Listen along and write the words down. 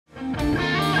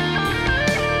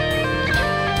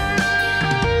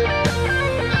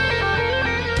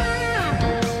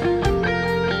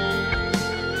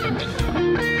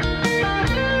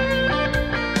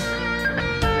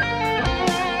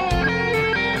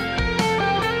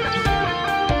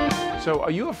So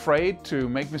are you afraid to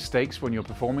make mistakes when you're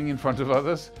performing in front of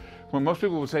others? Well, most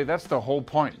people would say that's the whole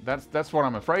point. That's what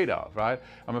I'm afraid of, right?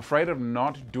 I'm afraid of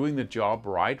not doing the job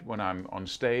right when I'm on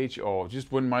stage, or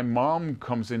just when my mom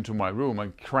comes into my room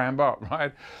and cramp up,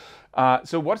 right?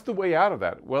 So what's the way out of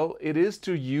that? Well, it is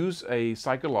to use a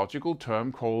psychological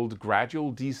term called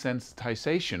gradual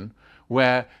desensitization,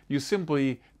 where you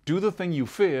simply do the thing you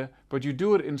fear, but you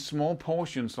do it in small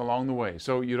portions along the way.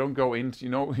 So you don't go into,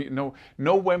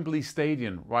 no Wembley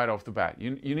Stadium right off the bat.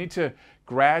 You need to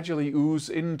gradually ooze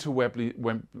into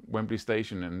Wembley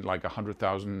Station and like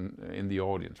 100,000 in the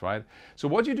audience, right? So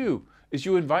what you do is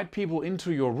you invite people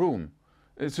into your room.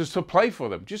 It's just to play for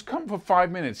them. Just come for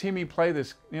 5 minutes, hear me play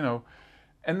this,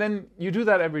 and then you do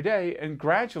that every day, and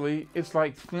gradually it's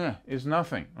like, it's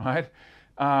nothing, right?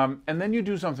 And then you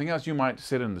do something else. You might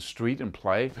sit in the street and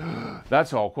play.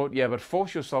 That's awkward. Yeah, but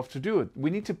force yourself to do it.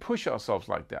 We need to push ourselves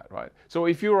like that, right? So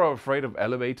if you are afraid of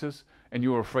elevators and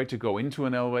you are afraid to go into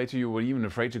an elevator, you were even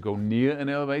afraid to go near an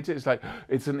elevator, it's like,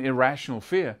 it's an irrational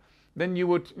fear. Then you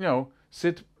would,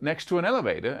 sit next to an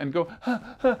elevator and go,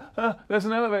 there's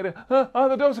an elevator.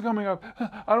 The doors are coming up.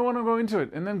 I don't want to go into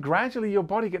it. And then gradually your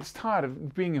body gets tired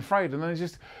of being afraid. And then it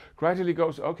just gradually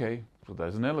goes, okay, so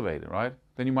there's an elevator, right?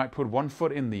 Then you might put one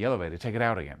foot in the elevator, take it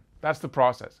out again. That's the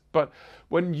process. But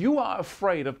when you are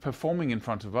afraid of performing in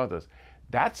front of others,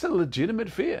 that's a legitimate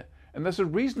fear. And there's a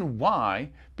reason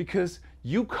why, because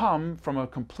you come from a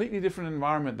completely different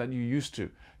environment than you used to.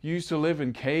 You used to live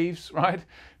in caves, right?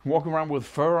 Walk around with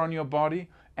fur on your body,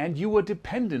 and you were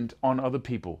dependent on other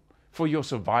people for your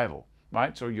survival,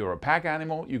 right? So you're a pack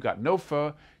animal, you got no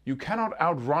fur, you cannot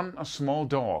outrun a small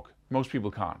dog. Most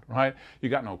people can't, right? You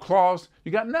got no claws,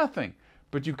 you got nothing.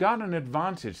 But you got an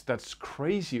advantage that's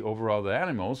crazy over other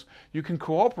animals. You can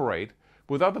cooperate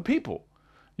with other people.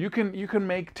 You can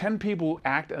make 10 people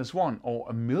act as one, or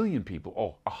 1 million people,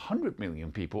 or 100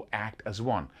 million people act as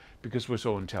one, because we're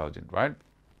so intelligent, right?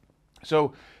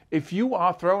 So if you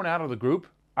are thrown out of the group,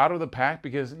 out of the pack,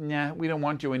 because, we don't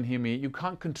want you in here, you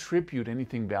can't contribute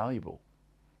anything valuable,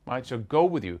 right? So go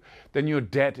with you, then you're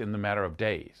dead in the matter of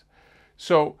days.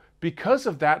 So because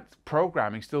of that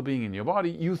programming still being in your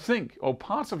body, you think, or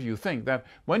parts of you think, that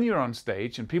when you're on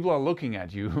stage and people are looking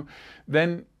at you,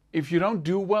 then if you don't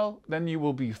do well, then you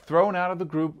will be thrown out of the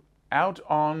group, out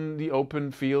on the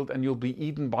open field, and you'll be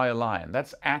eaten by a lion.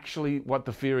 That's actually what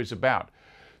the fear is about.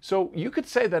 So you could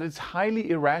say that it's highly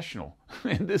irrational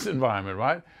in this environment,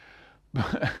 right?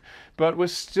 But we're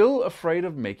still afraid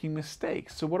of making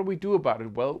mistakes. So what do we do about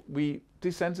it? Well, we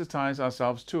desensitize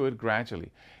ourselves to it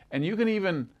gradually. And you can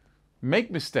even make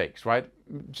mistakes, right?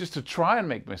 Just to try and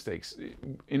make mistakes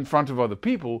in front of other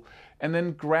people. And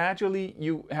then gradually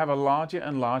you have a larger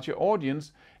and larger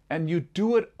audience, and you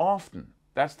do it often.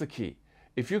 That's the key.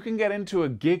 If you can get into a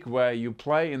gig where you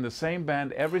play in the same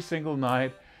band every single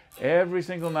night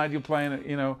you play in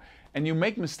it, and you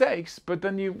make mistakes, but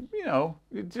then you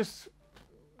just,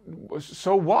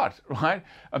 so what, right?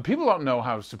 People don't know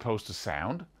how it's supposed to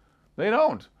sound. They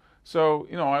don't. So,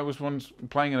 I was once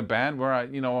playing in a band where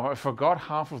I forgot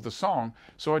half of the song,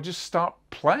 so I just stopped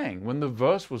playing when the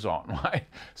verse was on, right?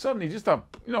 Suddenly just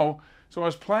stopped, so I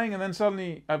was playing, and then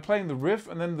suddenly I'm playing the riff,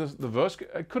 and then the verse,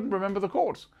 I couldn't remember the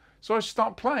chords. So I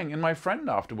stopped playing, and my friend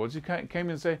afterwards, he came in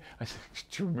and said, I said,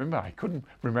 do you remember? I couldn't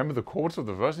remember the chords of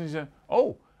the verse. And he said,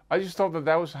 oh, I just thought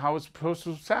that was how it's supposed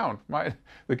to sound.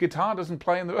 The guitar doesn't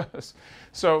play in the verse.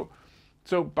 So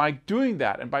by doing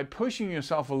that, and by pushing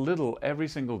yourself a little every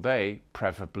single day,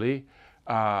 preferably,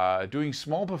 doing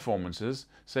small performances,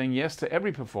 saying yes to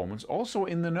every performance, also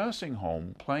in the nursing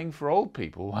home, playing for old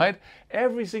people, right?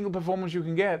 Every single performance you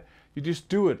can get, you just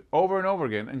do it over and over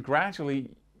again, and gradually,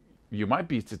 you might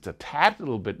be just a tad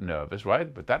little bit nervous,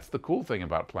 right? But that's the cool thing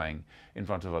about playing in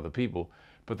front of other people.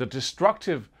 But the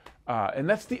destructive, and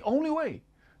that's the only way.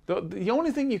 The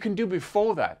only thing you can do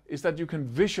before that is that you can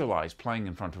visualize playing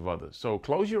in front of others. So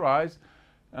close your eyes,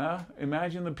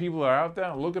 imagine the people are out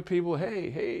there, look at people,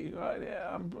 hey,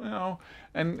 yeah,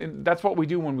 and that's what we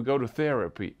do when we go to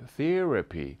therapy.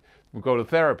 We go to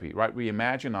therapy, right? We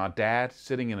imagine our dad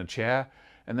sitting in a chair,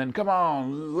 and then, come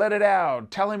on, let it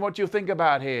out. Tell him what you think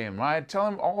about him, right? Tell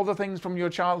him all the things from your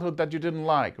childhood that you didn't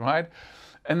like, right?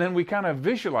 And then we kind of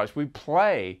visualize, we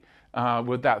play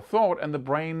with that thought, and the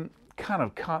brain kind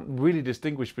of can't really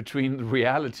distinguish between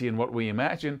reality and what we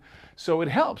imagine. So it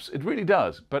helps, it really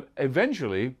does. But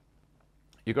eventually,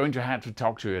 you're going to have to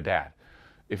talk to your dad,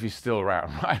 if he's still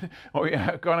around, right? Or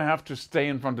you're going to have to stay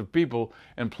in front of people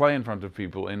and play in front of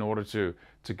people in order to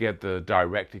get the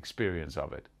direct experience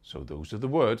of it. So those are the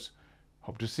words.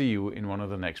 Hope to see you in one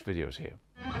of the next videos here.